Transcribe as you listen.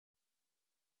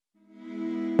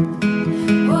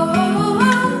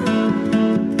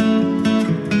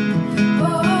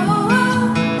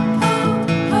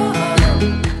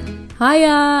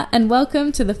Hiya, and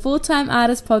welcome to the Full-Time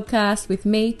Artist Podcast with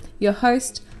me, your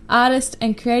host, artist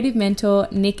and creative mentor,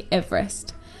 Nick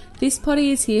Everest. This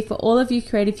potty is here for all of you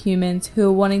creative humans who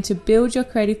are wanting to build your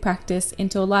creative practice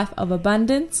into a life of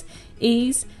abundance,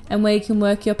 ease, and where you can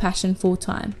work your passion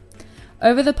full-time.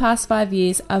 Over the past 5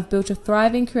 years, I've built a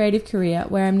thriving creative career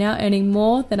where I'm now earning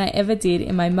more than I ever did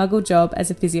in my muggle job as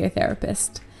a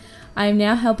physiotherapist. I am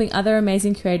now helping other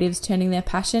amazing creatives turning their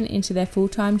passion into their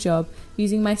full-time job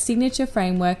using my signature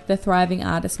framework, the Thriving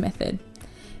Artist Method.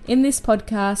 In this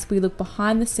podcast, we look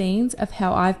behind the scenes of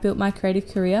how I've built my creative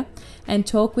career and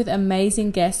talk with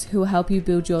amazing guests who will help you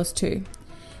build yours too.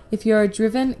 If you're a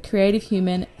driven, creative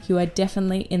human, you are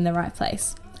definitely in the right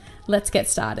place. Let's get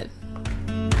started.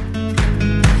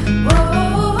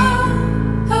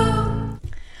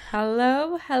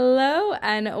 Hello,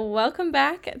 and welcome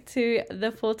back to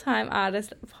the Full-Time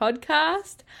Artist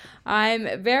Podcast.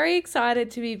 I'm very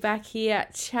excited to be back here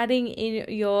chatting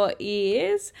in your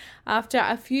ears after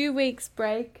a few weeks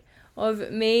break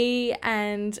of me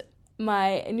and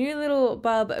my new little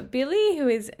bub, Billy, who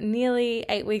is nearly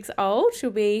 8 weeks old.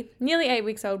 She'll be nearly 8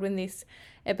 weeks old when this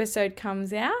episode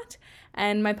comes out.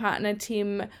 And my partner,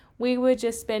 Tim. We were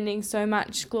just spending so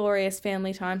much glorious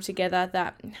family time together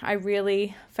that I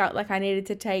really felt like I needed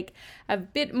to take a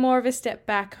bit more of a step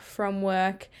back from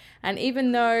work. And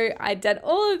even though I did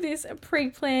all of this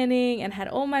pre-planning and had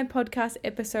all my podcast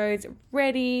episodes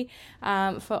ready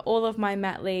for all of my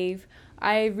mat leave,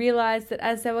 I realized that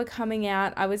as they were coming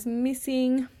out, I was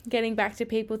missing getting back to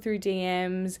people through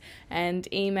DMs and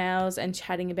emails and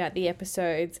chatting about the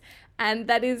episodes. And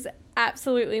that is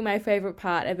absolutely my favorite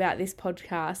part about this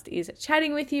podcast, is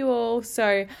chatting with you all.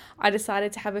 So I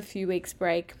decided to have a few weeks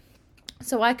break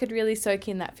so I could really soak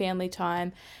in that family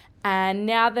time. And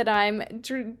now that I'm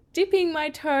dipping my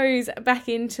toes back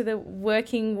into the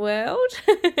working world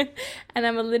and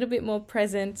I'm a little bit more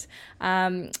present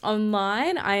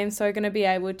online, I am so going to be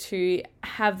able to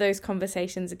have those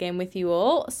conversations again with you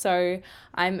all. So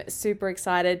I'm super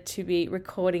excited to be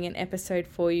recording an episode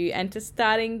for you and to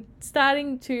starting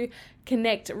to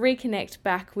reconnect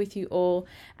back with you all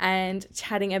and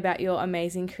chatting about your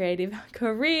amazing creative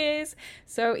careers.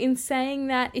 So in saying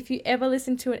that, if you ever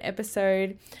listen to an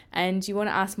episode and you want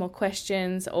to ask more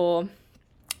questions, or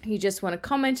you just want to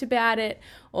comment about it,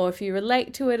 or if you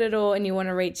relate to it at all and you want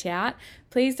to reach out,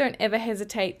 please don't ever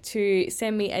hesitate to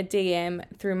send me a DM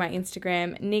through my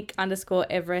Instagram,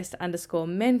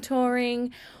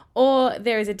 Nick_Everest_mentoring. Or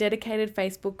there is a dedicated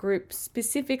Facebook group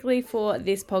specifically for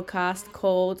this podcast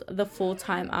called The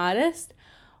Full-Time Artist.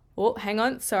 Oh, hang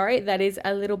on. Sorry, that is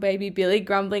a little baby Billy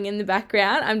grumbling in the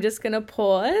background. I'm just going to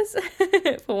pause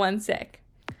for 1 sec.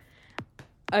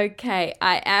 Okay,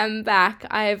 I am back.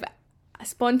 I've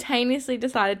spontaneously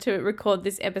decided to record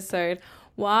this episode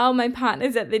while my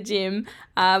partner's at the gym.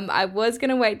 I was going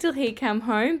to wait till he came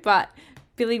home, but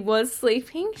Billy was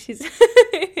sleeping. She's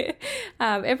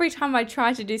every time I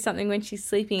try to do something when she's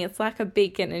sleeping, it's like a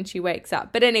beacon and she wakes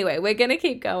up. But anyway, we're going to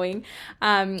keep going.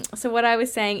 So what I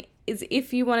was saying is,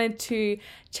 if you wanted to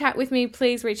chat with me,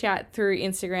 please reach out through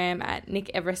Instagram at Nick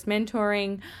Everest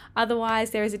Mentoring.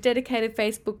 Otherwise, there is a dedicated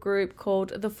Facebook group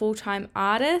called The Full-Time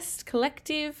Artist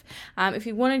Collective. If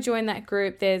you want to join that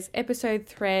group, there's episode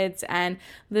threads and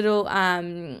little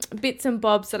bits and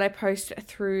bobs that I post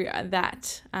through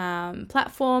that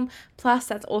platform. Plus,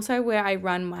 that's also where I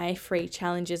run my free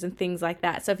challenges and things like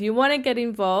that. So if you want to get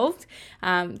involved,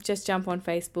 just jump on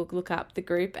Facebook, look up the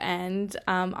group, and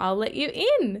I'll let you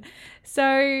in.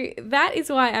 So that is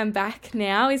why I'm back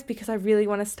now, is because I really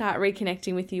want to start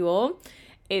reconnecting with you all.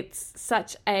 It's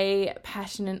such a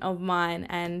passion of mine,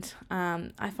 and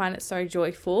I find it so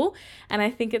joyful, and I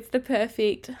think it's the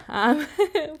perfect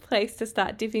place to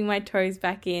start dipping my toes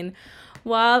back in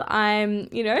while I'm,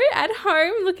 at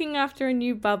home looking after a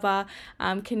new bubba.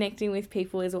 Connecting with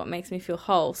people is what makes me feel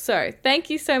whole. So thank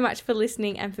you so much for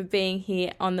listening and for being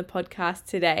here on the podcast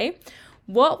today.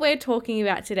 What we're talking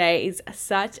about today is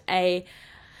such a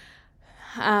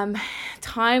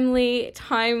timely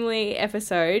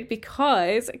episode,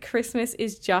 because Christmas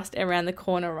is just around the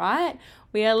corner, right?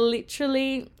 We are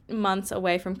literally months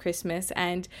away from Christmas,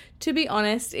 and to be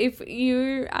honest, if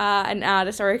you are an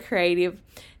artist or a creative,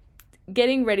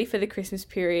 getting ready for the Christmas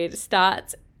period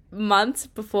starts months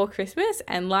before Christmas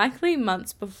and likely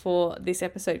months before this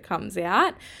episode comes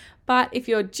out. But if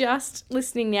you're just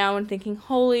listening now and thinking,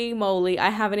 holy moly,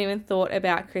 I haven't even thought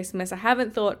about Christmas, I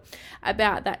haven't thought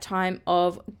about that time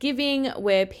of giving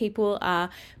where people are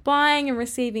buying and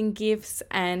receiving gifts,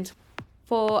 and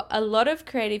for a lot of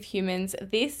creative humans,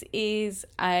 this is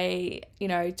a,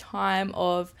 time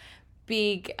of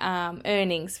big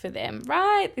earnings for them,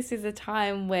 right? This is a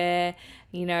time where,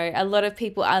 a lot of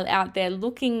people are out there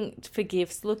looking for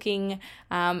gifts, looking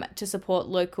to support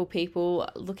local people,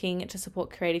 looking to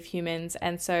support creative humans.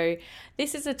 And so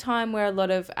this is a time where a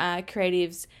lot of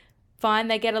creatives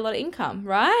find they get a lot of income,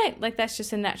 right? Like that's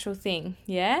just a natural thing,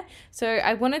 yeah? So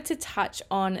I wanted to touch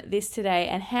on this today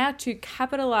and how to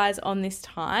capitalize on this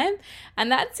time.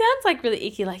 And that sounds like really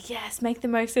icky, like, yes, make the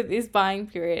most of this buying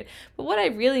period. But what I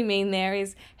really mean there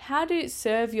is how to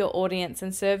serve your audience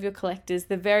and serve your collectors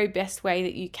the very best way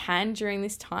that you can during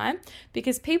this time,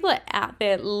 because people are out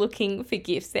there looking for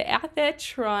gifts. They're out there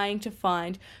trying to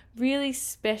find really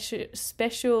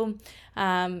special,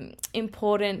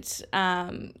 important,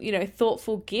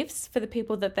 thoughtful gifts for the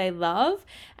people that they love.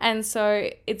 And so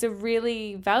it's a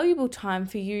really valuable time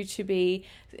for you to be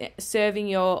serving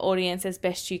your audience as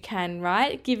best you can,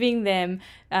 right? Giving them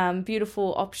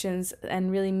beautiful options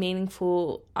and really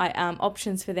meaningful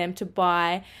options for them to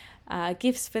buy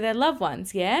gifts for their loved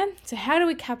ones, yeah? So how do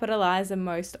we capitalize the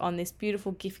most on this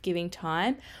beautiful gift-giving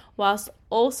time whilst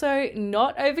also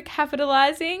not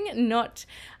over-capitalizing, not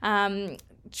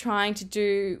trying to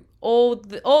do all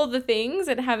the things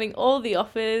and having all the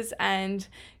offers and,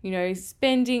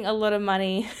 spending a lot of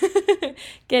money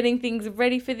getting things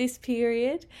ready for this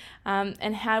period,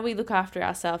 and how do we look after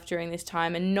ourselves during this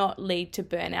time and not lead to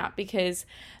burnout? Because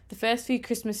the first few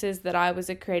Christmases that I was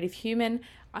a creative human,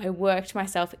 I worked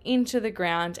myself into the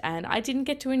ground and I didn't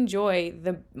get to enjoy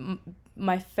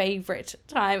my favorite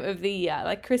time of the year.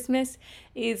 Like Christmas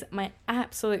is my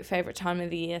absolute favorite time of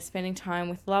the year, spending time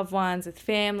with loved ones, with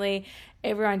family.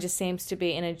 Everyone just seems to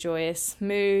be in a joyous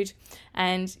mood.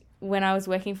 And when I was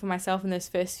working for myself in those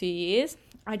first few years,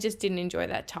 I just didn't enjoy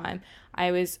that time.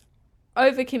 I was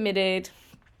overcommitted,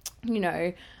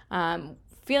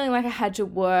 feeling like I had to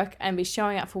work and be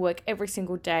showing up for work every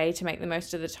single day to make the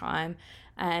most of the time.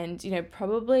 And,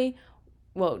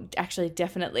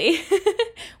 definitely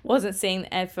wasn't seeing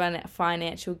a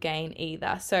financial gain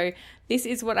either. So this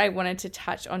is what I wanted to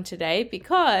touch on today,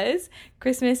 because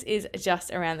Christmas is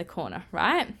just around the corner,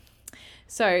 right?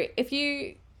 So if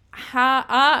you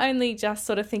are only just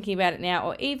sort of thinking about it now,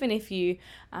 or even if you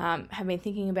have been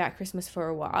thinking about Christmas for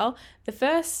a while, the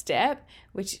first step,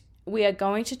 which we are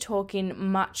going to talk in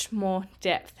much more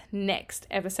depth next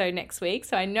episode next week.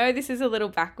 So I know this is a little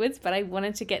backwards, but I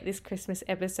wanted to get this Christmas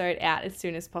episode out as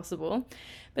soon as possible.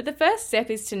 But the first step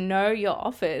is to know your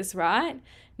offers, right?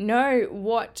 Know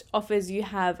what offers you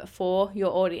have for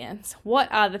your audience.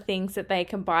 What are the things that they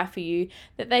can buy for you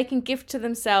that they can gift to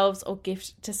themselves or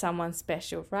gift to someone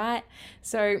special, right?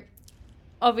 So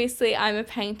obviously I'm a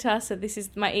painter, so this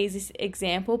is my easiest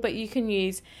example, but you can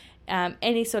use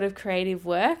any sort of creative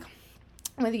work,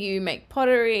 whether you make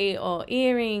pottery or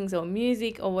earrings or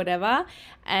music or whatever,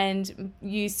 and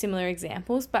use similar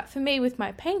examples. But for me, with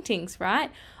my paintings,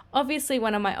 right, obviously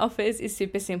one of my offers is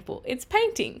super simple. It's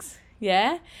paintings,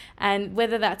 yeah? And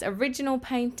whether that's original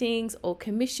paintings or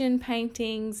commission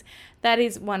paintings, that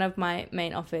is one of my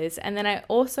main offers. And then I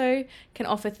also can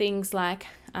offer things like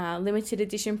limited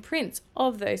edition prints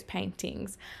of those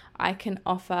paintings. I can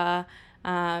offer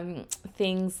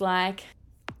things like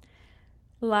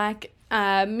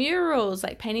murals,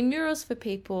 like painting murals for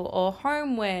people, or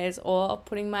homewares, or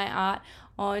putting my art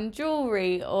on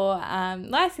jewelry, or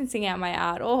licensing out my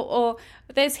art, or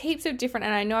there's heaps of different,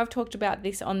 and I know I've talked about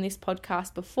this on this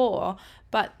podcast before,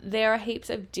 but there are heaps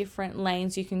of different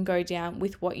lanes you can go down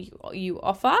with what you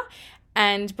offer.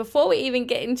 And before we even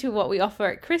get into what we offer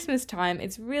at Christmas time,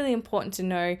 it's really important to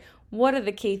know what are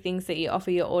the key things that you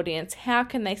offer your audience? How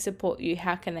can they support you?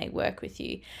 How can they work with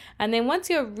you? And then once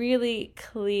you're really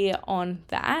clear on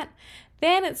that,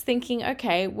 then it's thinking,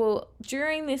 okay, well,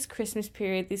 during this Christmas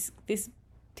period, this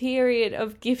period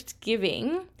of gift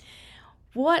giving,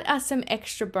 what are some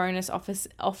extra bonus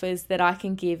offers that I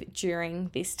can give during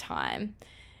this time,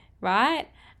 right?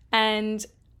 And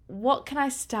what can I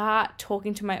start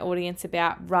talking to my audience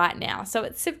about right now? So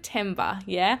it's September,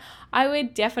 yeah? I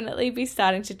would definitely be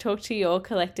starting to talk to your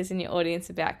collectors and your audience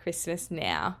about Christmas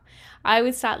now. I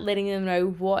would start letting them know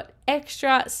what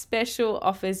extra special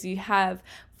offers you have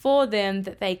for them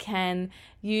that they can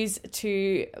use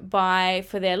to buy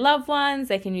for their loved ones.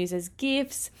 They can use as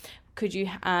gifts. Could you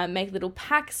make little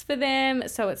packs for them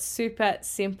so it's super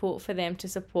simple for them to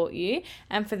support you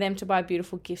and for them to buy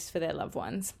beautiful gifts for their loved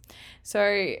ones?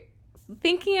 So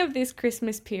thinking of this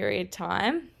Christmas period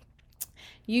time,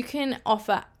 you can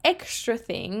offer extra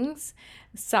things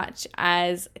such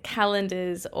as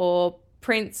calendars or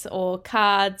prints or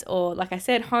cards, or like I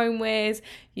said, homewares.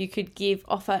 You could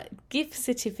offer gift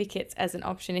certificates as an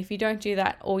option. If you don't do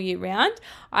that all year round,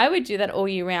 I would do that all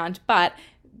year round, but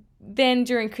then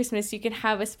during Christmas, you can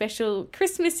have a special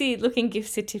Christmassy looking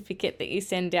gift certificate that you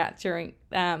send out during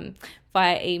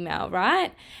via email,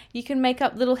 right? You can make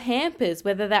up little hampers,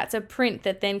 whether that's a print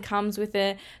that then comes with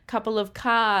a couple of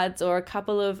cards or a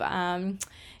couple of, I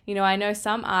know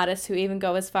some artists who even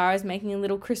go as far as making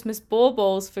little Christmas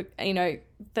baubles for,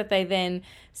 that they then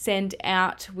send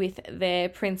out with their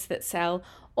prints that sell,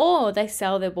 or they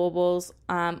sell their baubles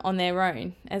on their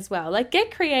own as well. Like,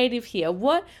 get creative here.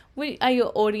 What would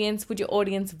your audience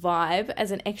vibe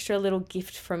as an extra little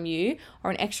gift from you or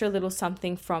an extra little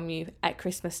something from you at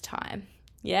Christmas time?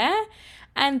 Yeah?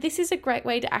 And this is a great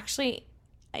way to actually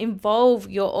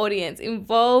involve your audience,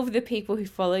 involve the people who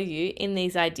follow you in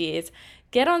these ideas.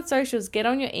 Get on socials, get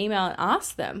on your email and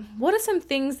ask them, what are some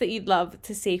things that you'd love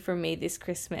to see from me this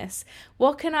Christmas?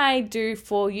 What can I do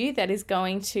for you that is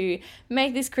going to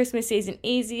make this Christmas season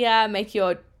easier, make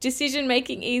your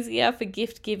decision-making easier for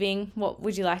gift giving? What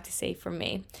would you like to see from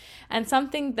me? And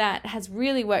something that has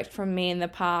really worked for me in the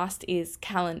past is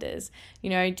calendars.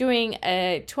 Doing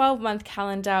a 12-month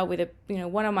calendar with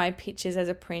one of my pictures as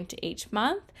a print each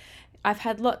month. I've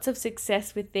had lots of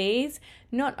success with these,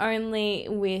 not only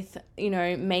with,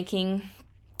 making,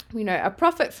 a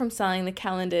profit from selling the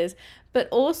calendars, but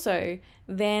also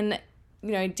then,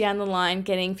 down the line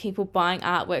getting people buying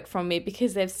artwork from me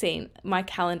because they've seen my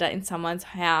calendar in someone's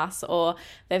house, or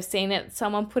they've seen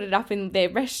someone put it up in their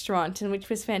restaurant, and which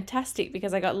was fantastic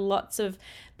because I got lots of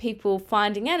people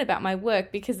finding out about my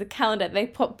work because the calendar, they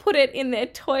put it in their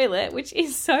toilet, which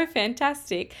is so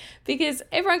fantastic because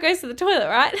everyone goes to the toilet,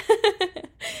 right?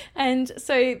 And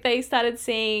so they started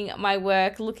seeing my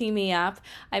work, looking me up.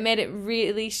 I made it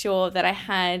really sure that I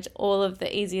had all of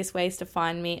the easiest ways to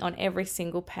find me on every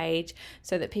single page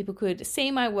so that people could see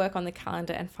my work on the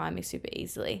calendar and find me super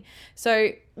easily. So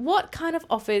what kind of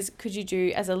offers could you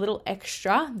do as a little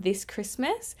extra this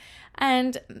Christmas?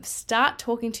 And start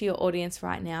talking to your audience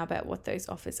right now about what those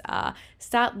offers are.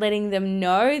 Start letting them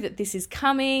know that this is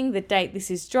coming, the date this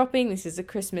is dropping, this is a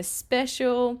Christmas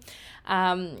special.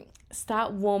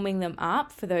 Start warming them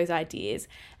up for those ideas.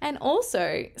 And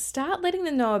also start letting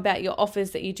them know about your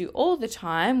offers that you do all the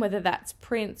time, whether that's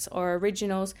prints or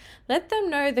originals. Let them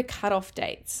know the cutoff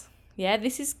dates. Yeah,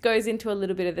 this goes into a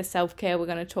little bit of the self-care we're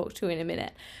going to talk to in a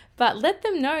minute. But let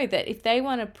them know that if they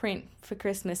want to print for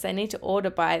Christmas, they need to order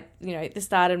by, the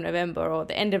start of November or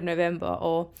the end of November,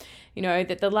 or,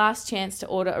 that the last chance to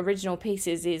order original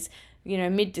pieces is,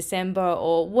 mid-December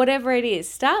or whatever it is.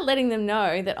 Start letting them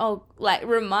know that,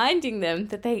 reminding them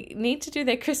that they need to do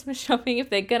their Christmas shopping if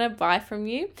they're going to buy from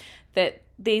you, that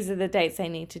these are the dates they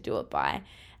need to do it by.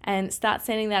 And start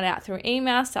sending that out through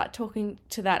email, start talking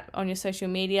to that on your social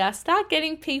media, start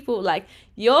getting people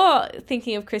you're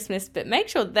thinking of Christmas, but make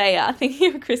sure they are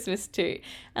thinking of Christmas too.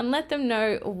 And let them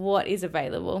know what is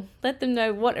available. Let them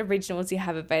know what originals you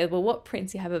have available, what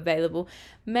prints you have available.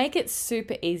 Make it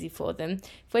super easy for them.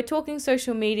 If we're talking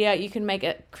social media, you can make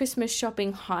a Christmas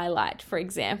shopping highlight, for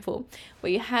example,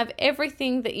 where you have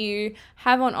everything that you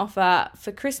have on offer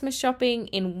for Christmas shopping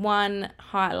in one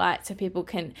highlight so people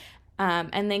can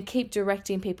and then keep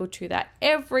directing people to that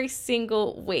every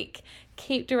single week.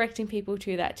 Keep directing people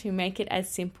to that to make it as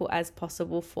simple as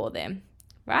possible for them,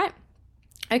 right?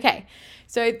 Okay,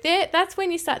 so that's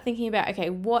when you start thinking about,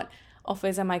 okay, what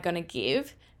offers am I going to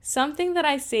give? Something that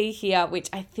I see here, which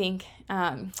I think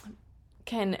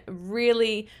can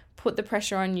really put the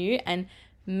pressure on you and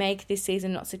make this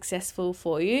season not successful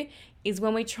for you, is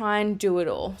when we try and do it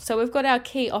all. So we've got our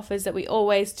key offers that we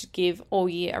always give all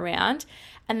year around.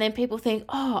 And then people think,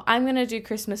 oh, I'm going to do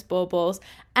Christmas baubles,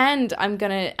 and I'm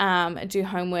going to do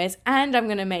homewares, and I'm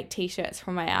going to make t-shirts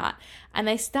for my art. And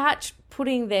they start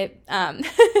putting their,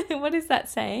 what is that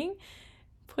saying?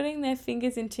 Putting their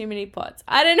fingers in too many pots.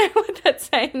 I don't know what that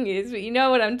saying is, but you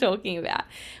know what I'm talking about.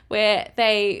 Where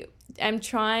they am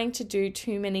trying to do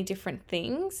too many different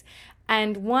things.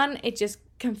 And one, it just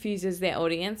confuses their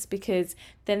audience because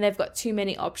then they've got too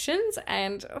many options,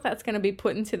 and that's going to be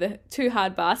put into the too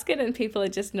hard basket and people are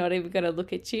just not even going to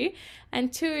look at you.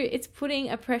 And two, it's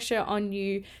putting a pressure on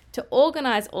you to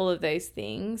organize all of those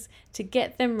things, to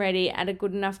get them ready at a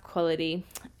good enough quality,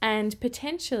 and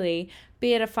potentially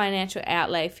be at a financial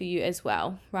outlay for you as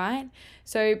well, right?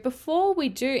 So before we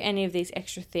do any of these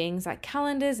extra things like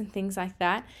calendars and things like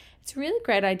that, it's a really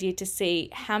great idea to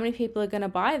see how many people are going to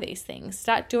buy these things.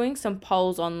 Start doing some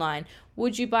polls online.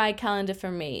 Would you buy a calendar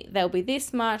from me? There'll be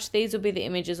this much. These will be the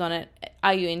images on it.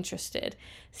 Are you interested?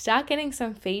 Start getting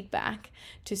some feedback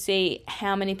to see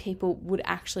how many people would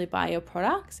actually buy your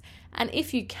products. And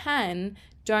if you can,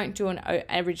 don't do an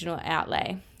original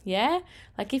outlay. Yeah,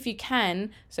 like if you can.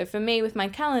 So for me with my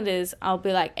calendars, I'll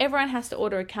be like, everyone has to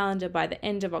order a calendar by the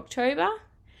end of October.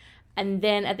 And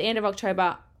then at the end of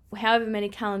October, however many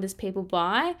calendars people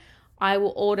buy, I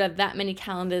will order that many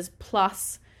calendars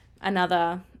plus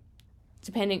another,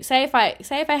 depending, say if I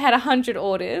had 100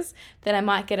 orders, then I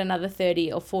might get another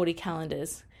 30 or 40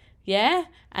 calendars. Yeah?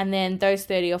 And then those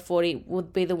 30 or 40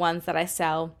 would be the ones that I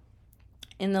sell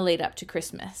in the lead up to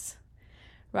Christmas.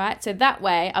 Right? So that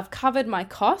way I've covered my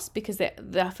costs because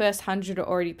the first 100 are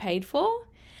already paid for.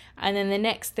 And then the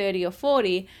next 30 or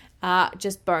 40 are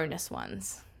just bonus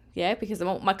ones. Yeah? Because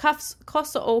my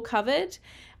costs are all covered.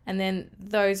 And then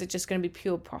those are just going to be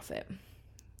pure profit.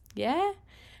 Yeah?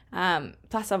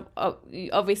 Plus,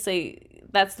 obviously,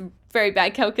 that's very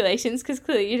bad calculations because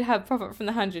clearly you'd have profit from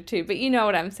the 100 too. But you know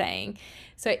what I'm saying.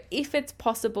 So if it's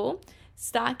possible,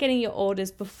 start getting your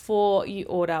orders before you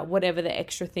order whatever the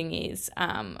extra thing is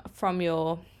for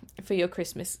your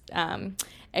Christmas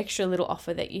extra little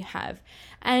offer that you have.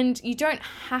 And you don't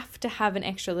have to have an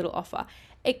extra little offer.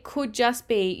 It could just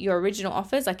be your original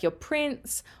offers, like your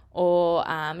prints or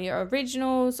your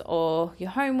originals or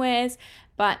your homewares.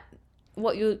 But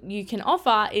what you can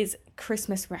offer is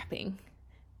Christmas wrapping.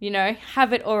 You know,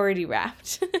 have it already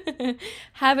wrapped.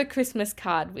 Have a Christmas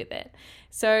card with it.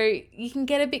 So you can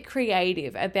get a bit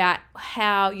creative about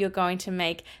how you're going to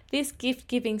make this gift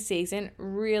giving season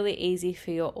really easy for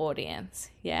your audience.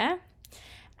 Yeah.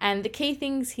 And the key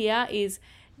things here is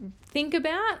think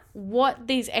about what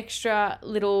these extra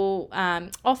little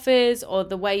offers or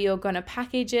the way you're going to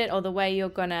package it or the way you're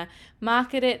going to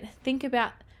market it. Think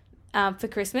about for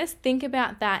Christmas, think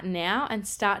about that now and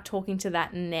start talking to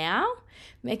that now.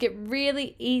 Make it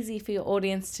really easy for your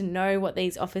audience to know what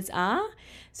these offers are.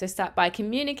 So start by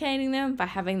communicating them, by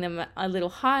having them a little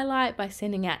highlight, by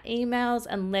sending out emails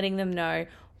and letting them know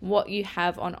what you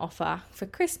have on offer for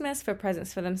Christmas, for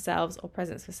presents for themselves or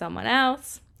presents for someone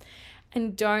else.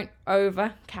 And don't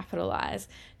over capitalize.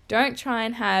 Don't try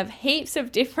and have heaps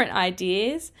of different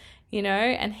ideas, you know,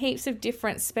 and heaps of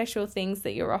different special things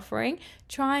that you're offering.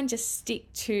 Try and just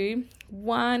stick to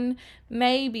one,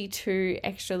 maybe two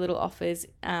extra little offers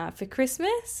for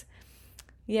Christmas.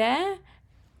 Yeah.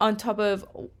 On top of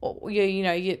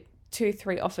your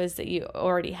 2-3 offers that you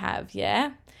already have.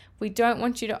 Yeah. We don't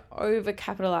want you to over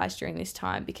capitalize during this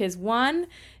time because one,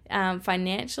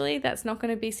 financially, that's not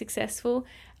going to be successful.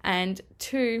 And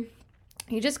two,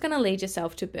 you're just going to lead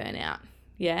yourself to burnout.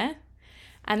 Yeah.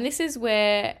 And this is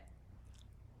where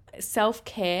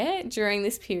self-care during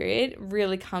this period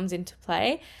really comes into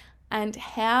play and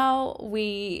how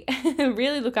we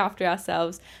really look after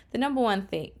ourselves. The number one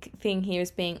thing here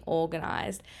is being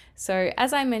organized. So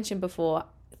as I mentioned before,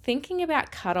 thinking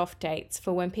about cutoff dates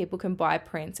for when people can buy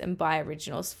prints and buy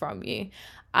originals from you.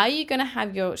 Are you going to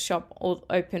have your shop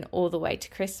open all the way to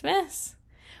Christmas?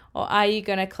 Or are you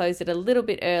going to close it a little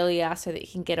bit earlier so that you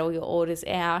can get all your orders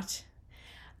out?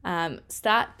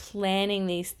 Start planning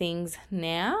these things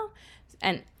now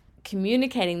and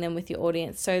communicating them with your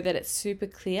audience so that it's super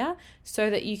clear so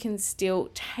that you can still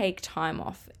take time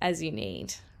off as you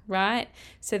need, right?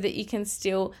 So that you can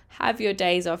still have your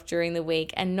days off during the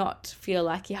week and not feel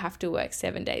like you have to work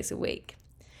 7 days a week.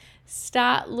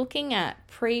 Start looking at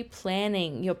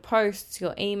pre-planning your posts,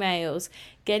 your emails,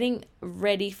 getting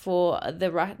ready for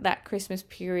that Christmas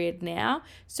period now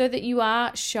so that you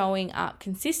are showing up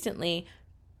consistently,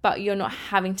 but you're not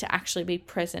having to actually be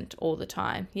present all the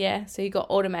time. Yeah, so you've got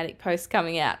automatic posts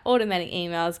coming out, automatic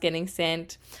emails getting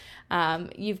sent.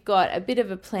 You've got a bit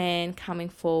of a plan coming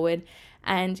forward,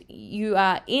 and you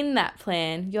are in that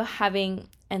plan. You're having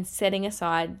and setting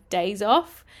aside days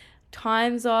off,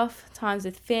 times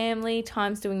with family,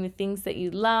 times doing the things that you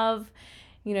love.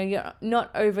 You know, you're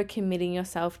not overcommitting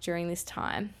yourself during this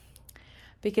time.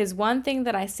 Because one thing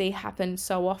that I see happen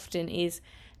so often is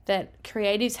that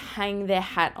creatives hang their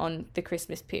hat on the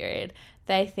Christmas period.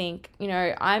 They think, you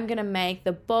know, I'm going to make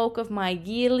the bulk of my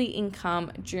yearly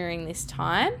income during this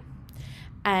time.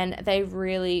 And they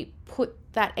really put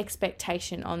that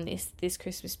expectation on this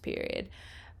Christmas period.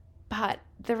 But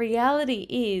the reality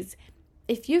is,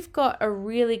 if you've got a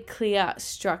really clear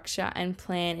structure and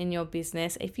plan in your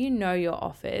business, if you know your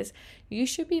offers, you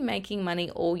should be making money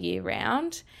all year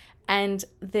round. And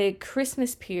the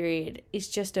Christmas period is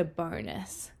just a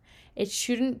bonus. It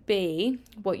shouldn't be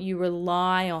what you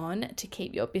rely on to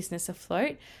keep your business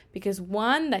afloat, because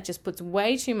one, that just puts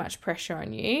way too much pressure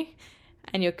on you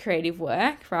and your creative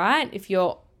work, right? If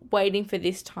you're waiting for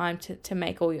this time to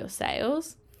make all your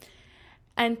sales.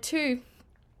 And two,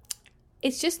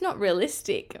 it's just not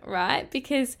realistic, right?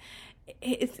 Because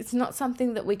it's not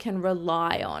something that we can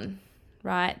rely on,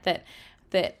 right? That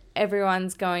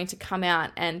everyone's going to come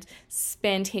out and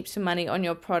spend heaps of money on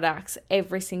your products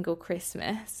every single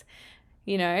Christmas.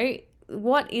 You know,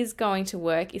 what is going to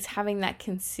work is having that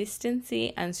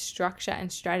consistency and structure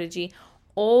and strategy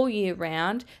all year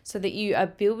round, so that you are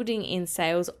building in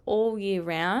sales all year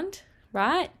round,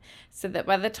 right? So that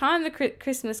by the time the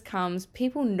Christmas comes,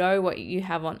 people know what you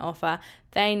have on offer.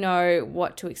 They know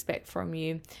what to expect from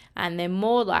you, and they're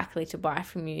more likely to buy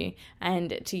from you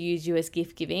and to use you as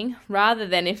gift giving, rather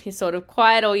than if you're sort of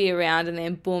quiet all year round and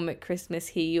then boom, at Christmas,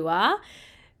 here you are.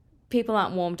 People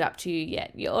aren't warmed up to you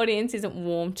yet. Your audience isn't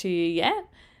warm to you yet,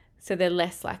 so they're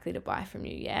less likely to buy from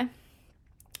you, yeah?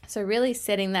 So really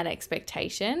setting that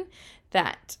expectation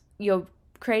that your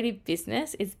creative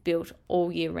business is built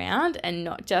all year round and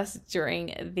not just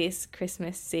during this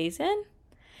Christmas season,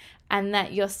 and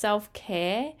that your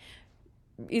self-care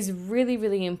is really,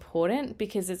 really important,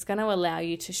 because it's going to allow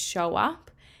you to show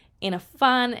up in a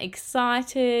fun,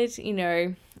 excited,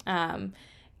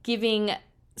 giving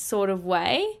sort of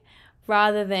way,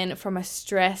 rather than from a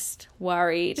stressed,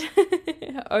 worried,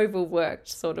 overworked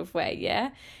sort of way,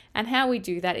 yeah? And how we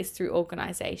do that is through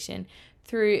organization,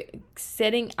 through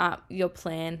setting up your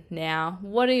plan now.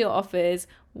 What are your offers?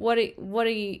 What are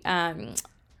you,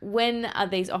 when are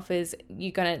these offers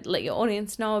you're going to let your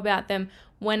audience know about them?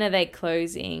 When are they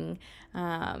closing?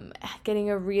 Getting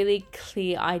a really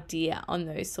clear idea on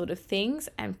those sort of things,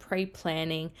 and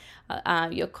pre-planning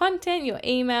your content, your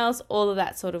emails, all of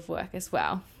that sort of work as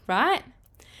well, right?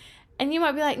 And you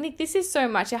might be like, Nick, this is so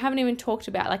much. I haven't even talked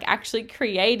about like actually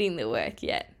creating the work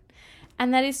yet.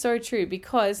 And that is so true,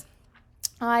 because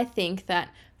I think that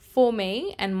for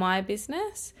me and my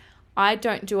business, I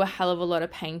don't do a hell of a lot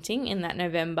of painting in that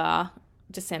November,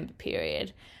 December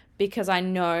period, because I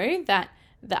know that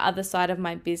the other side of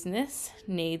my business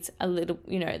needs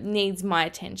needs my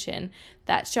attention.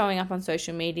 That showing up on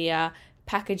social media,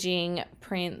 packaging,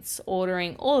 prints,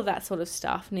 ordering, all of that sort of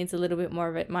stuff needs a little bit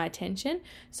more of my attention.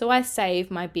 So I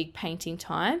save my big painting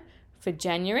time for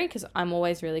January, because I'm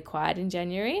always really quiet in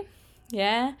January,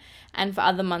 yeah, and for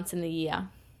other months in the year.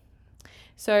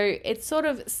 So it's sort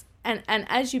of, and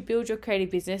as you build your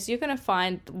creative business, you're going to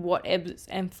find what ebbs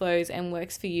and flows and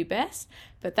works for you best,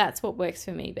 but that's what works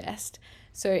for me best.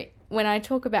 So when I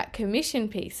talk about commission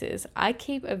pieces, I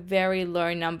keep a very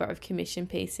low number of commission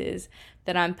pieces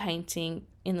that I'm painting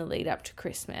in the lead up to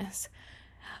Christmas,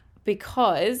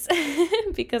 because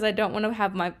I don't want to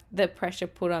have the pressure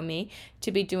put on me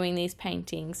to be doing these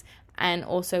paintings and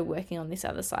also working on this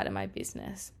other side of my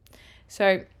business.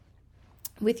 So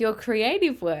with your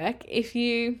creative work, if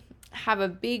you have a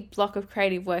big block of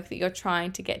creative work that you're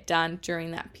trying to get done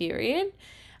during that period,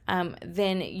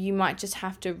 then you might just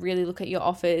have to really look at your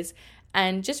offers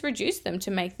and just reduce them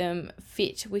to make them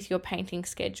fit with your painting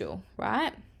schedule,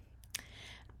 right?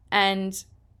 And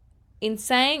in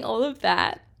saying all of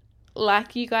that,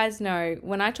 like you guys know,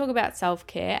 when I talk about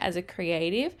self-care as a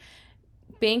creative,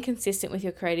 being consistent with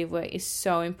your creative work is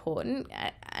so important,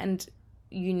 and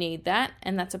you need that,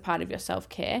 and that's a part of your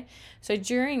self-care. So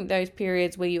during those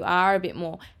periods where you are a bit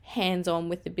more hands-on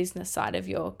with the business side of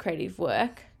your creative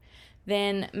work,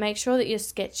 then make sure that you're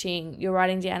sketching, you're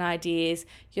writing down ideas,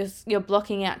 you're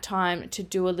blocking out time to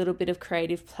do a little bit of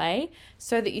creative play,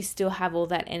 so that you still have all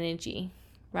that energy,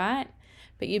 right?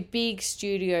 But your big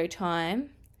studio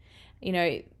time,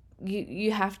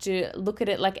 you have to look at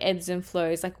it like ebbs and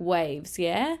flows, like waves,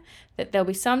 yeah? That there'll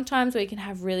be some times where you can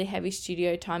have really heavy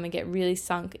studio time and get really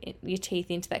sunk your teeth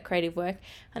into that creative work,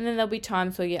 and then there'll be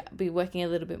times where you'll be working a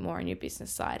little bit more on your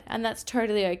business side, and that's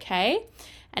totally okay.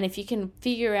 And if you can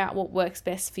figure out what works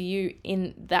best for you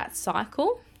in that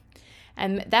cycle,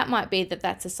 and that might be that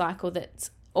that's a cycle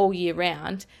that's all year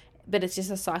round, but it's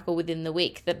just a cycle within the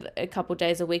week, that a couple of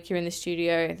days a week you're in the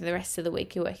studio, the rest of the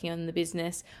week you're working on the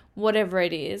business, whatever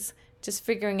it is, just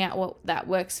figuring out what that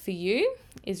works for you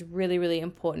is really, really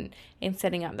important in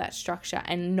setting up that structure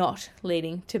and not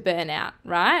leading to burnout,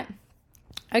 right?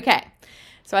 Okay,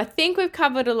 so I think we've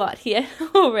covered a lot here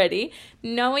already.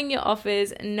 Knowing your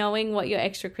offers, knowing what your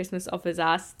extra Christmas offers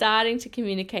are, starting to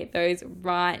communicate those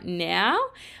right now.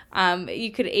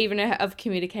 You could even have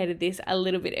communicated this a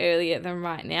little bit earlier than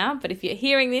right now, but if you're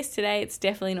hearing this today, it's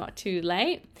definitely not too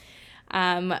late.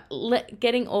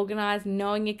 Getting organized,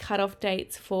 knowing your cutoff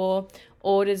dates for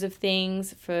orders of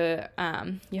things, for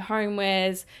your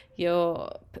homewares,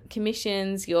 your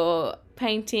commissions, your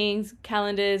paintings,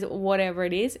 calendars, whatever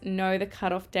it is, know the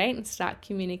cutoff date and start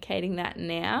communicating that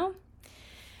now.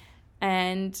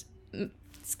 And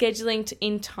scheduling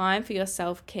in time for your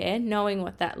self-care, knowing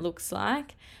what that looks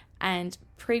like, and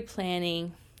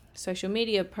pre-planning social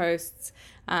media posts,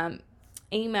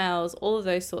 emails, all of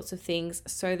those sorts of things,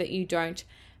 so that you don't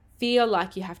feel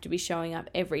like you have to be showing up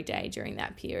every day during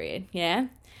that period. Yeah.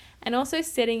 And also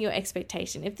setting your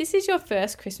expectation. If this is your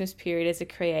first Christmas period as a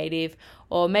creative,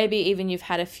 or maybe even you've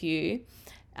had a few,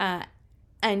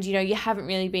 and you haven't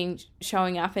really been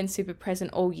showing up and super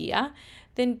present all year,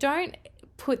 then don't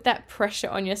put that pressure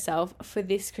on yourself for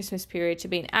this Christmas period to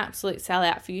be an absolute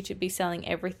sellout, for you to be selling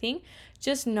everything.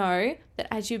 Just know that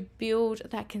as you build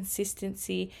that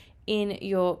consistency in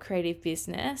your creative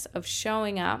business of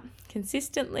showing up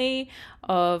consistently,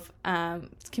 of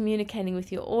communicating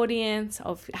with your audience,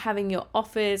 of having your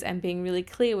offers and being really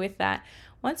clear with that,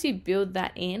 once you build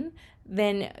that in,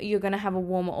 then you're going to have a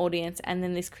warmer audience, and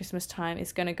then this Christmas time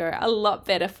is going to go a lot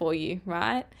better for you,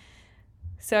 right?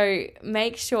 So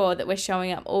make sure that we're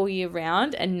showing up all year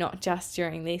round and not just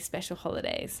during these special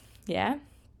holidays. Yeah?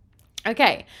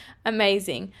 Okay,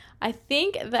 amazing. I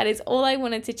think that is all I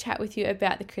wanted to chat with you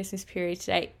about the Christmas period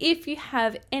today. If you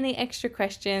have any extra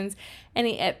questions,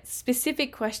 any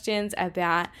specific questions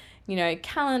about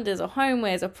calendars or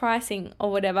homewares or pricing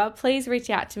or whatever, please reach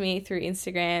out to me through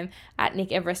Instagram at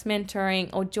Nick Everest Mentoring,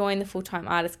 or join the Full-Time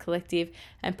Artist Collective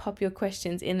and pop your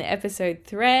questions in the episode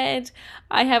thread.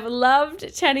 I have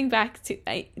loved chatting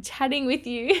with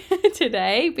you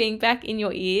today, being back in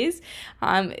your ears.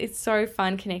 It's so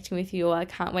fun connecting with you all. I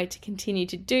can't wait to continue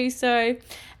to do so.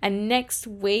 And next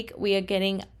week we are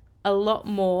getting a lot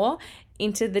more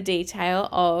into the detail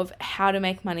of how to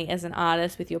make money as an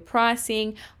artist with your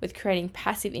pricing, with creating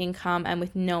passive income, and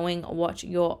with knowing what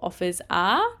your offers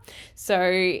are.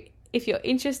 So if you're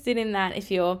interested in that,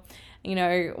 if you're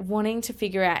wanting to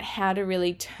figure out how to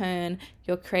really turn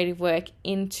your creative work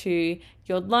into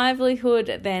your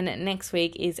livelihood, then next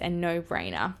week is a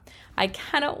no-brainer. I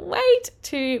cannot wait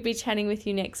to be chatting with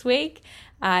you next week.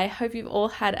 I hope you've all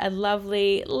had a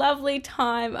lovely, lovely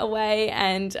time away,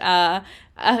 and had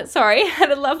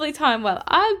a lovely time while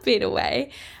I've been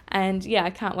away. And yeah, I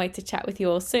can't wait to chat with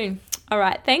you all soon. All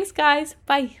right, thanks guys.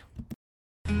 Bye.